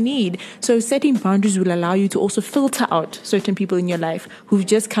something that you need. So setting boundaries will allow you to also filter out certain people in your life who've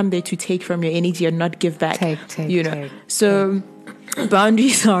just come there to take from your energy and not give back. So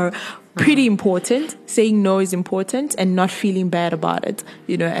boundaries are pretty important. Saying no is important and not feeling bad about it,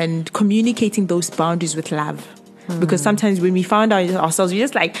 and communicating those boundaries with love. Because sometimes when we found out ourselves, we're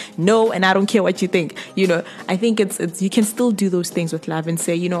just like, no, and I don't care what you think. I think it's you can still do those things with love and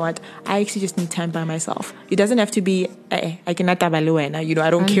say, you know what, I actually just need time by myself. It doesn't have to be, I cannot I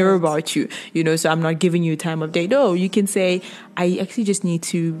don't care about you, so I'm not giving you time of day. No, you can say, I actually just need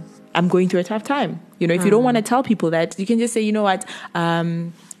to, I'm going through a tough time. If you don't want to tell people that, you can just say, you know what,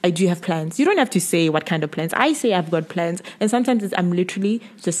 I do have plans. You don't have to say what kind of plans. I say I've got plans. And sometimes I'm literally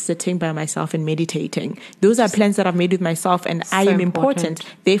just sitting by myself and meditating. Those are plans that I've made with myself and I am important.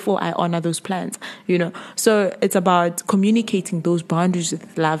 Therefore, I honor those plans, So it's about communicating those boundaries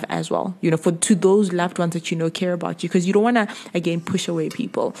with love as well, to those loved ones that care about you. Because you don't want to, again, push away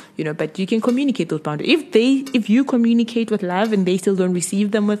people, but you can communicate those boundaries. If you communicate with love and they still don't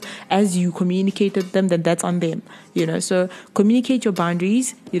receive them as you communicated them, then that's on them, So communicate your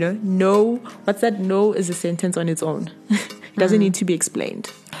boundaries. No, what's that? No is a sentence on its own. It doesn't need to be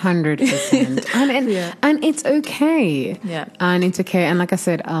explained. 100%. And it's okay. Yeah. And it's okay. And like I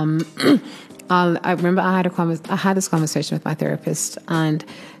said, I remember I had this conversation with my therapist, and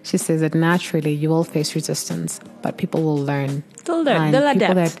she says that naturally you will face resistance, but people will learn. They'll learn. They'll adapt.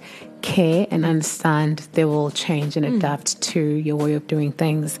 People that care and understand, they will change and adapt to your way of doing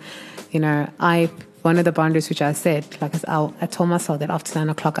things. One of the boundaries which I said, like I told myself that after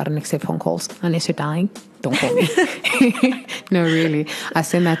 9 o'clock, I don't accept phone calls. Unless you're dying, don't call me. No, really. I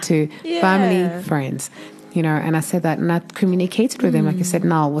send that to family, friends, and I said that and I communicated with them, like I said,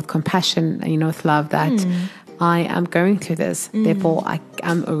 now with compassion, with love, that I am going through this. Therefore,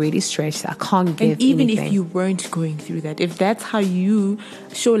 I'm already stretched. I can't give And even anything. if you weren't going through that, if that's how you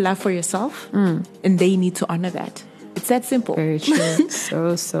show love for yourself, and they need to honor that. It's that simple. Very true.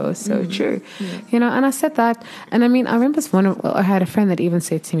 So true. And I said that, and I mean, I remember I had a friend that even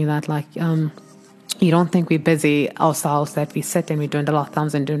said to me that, like, you don't think we're busy ourselves, that we sit and we dwindle our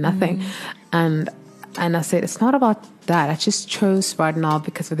thumbs and do nothing. And I said, it's not about that. I just chose right now,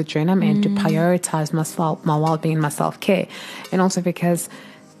 because of the journey I'm in, to prioritize my well-being, my self-care. And also because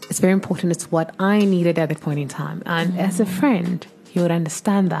it's very important. It's what I needed at that point in time. And as a friend, you would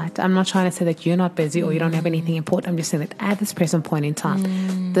understand that. I'm not trying to say that you're not busy or you don't have anything important. I'm just saying that at this present point in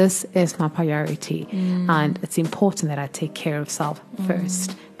time, this is my priority. And it's important that I take care of self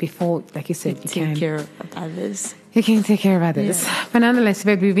first before, like you said, you can take care of others. You can take care of others. Yeah. But nonetheless,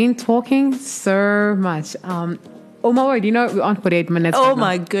 we've been talking so much. Oh my word, we're on for 8 minutes. Oh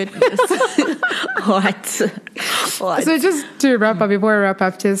my goodness. What? So just to wrap up, before I wrap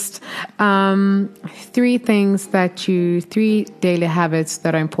up, just 3 daily habits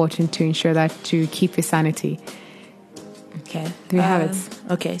that are important to ensure that to keep your sanity. Okay. 3 habits.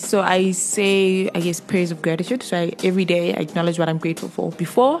 Okay. So I say, I guess, prayers of gratitude. So every day I acknowledge what I'm grateful for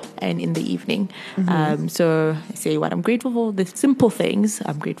before and in the evening. So I say what I'm grateful for, the simple things.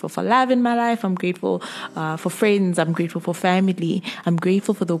 I'm grateful for love in my life. I'm grateful for friends. I'm grateful for family. I'm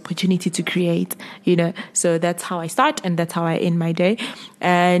grateful for the opportunity to create, So that's how I start and that's how I end my day.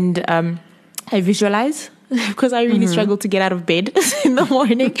 And I visualize. Because I really struggle to get out of bed in the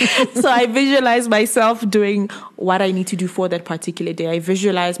morning. So I visualize myself doing what I need to do for that particular day. I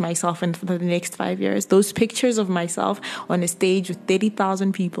visualize myself for the next 5 years. Those pictures of myself on a stage with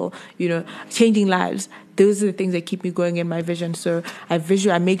 30,000 people, changing lives. Those are the things that keep me going in my vision. So I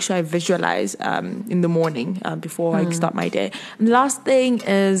make sure I visualize in the morning before I start my day. And the last thing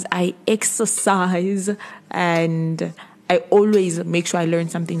is I exercise, and I always make sure I learn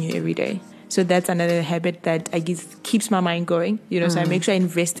something new every day. So that's another habit that I guess keeps my mind going, So I make sure I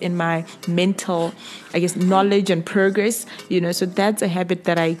invest in my mental, knowledge and progress, So that's a habit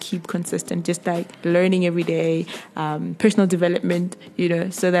that I keep consistent, just like learning every day, personal development,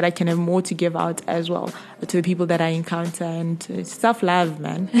 so that I can have more to give out as well to the people that I encounter. And self-love,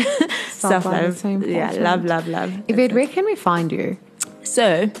 man. Self-love. Yeah, love. Yvette, where can we find you?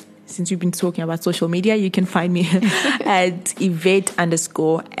 So, since we've been talking about social media, you can find me at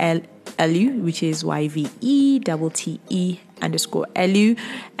Yvette_LU, which is YVETTE_LU.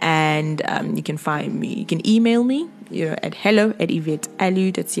 And you can find me, you can email me, at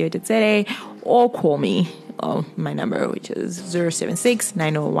hello@yvettellu.co.za, or call me on my number, which is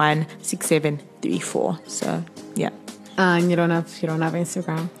 076-901-6734. So, yeah. And you don't have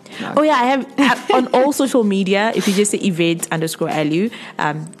Instagram? No. Oh yeah, I have on all social media. If you just say Yvette_LU,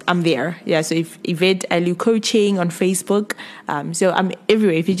 I'm there. Yeah, so if Yvette LU Coaching on Facebook, so I'm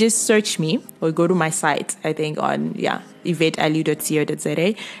everywhere. If you just search me or go to my site, I think on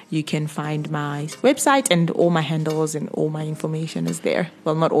YvetteLU.co.za, you can find my website, and all my handles and all my information is there.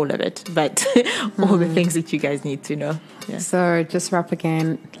 Well, not all of it, but all the things that you guys need to know. Yeah. So just wrap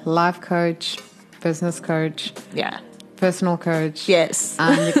again: life coach, business coach. Yeah. Personal coach. Yes.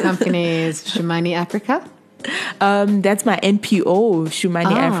 And the company is Shumani Africa. That's my NPO,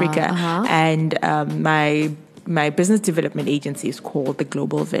 Shumani Africa. And my business development agency is called The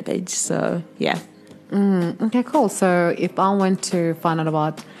Global Village. So, yeah. Okay, cool. So if I want to find out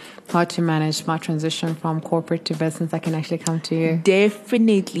about how to manage my transition from corporate to business, I can actually come to you.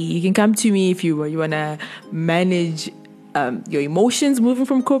 Definitely. You can come to me if you want to manage your emotions moving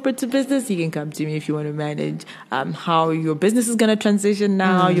from corporate to business. You can come to me if you want to manage how your business is going to transition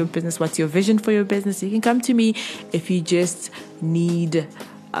now, your business, what's your vision for your business. You can come to me if you just need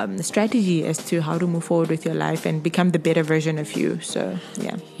a strategy as to how to move forward with your life and become the better version of you. So,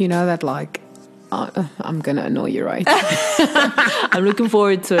 yeah. I'm going to annoy you, right? I'm looking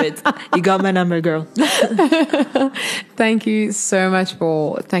forward to it. You got my number, girl. Thank you so much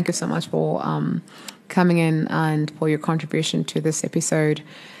for coming in and for your contribution to this episode.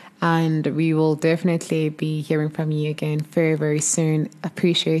 And we will definitely be hearing from you again very, very soon.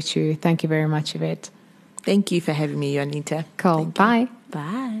 Appreciate you. Thank you very much, Yvette. Thank you for having me, Anita. Cool. Bye.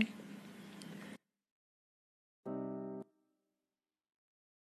 Bye.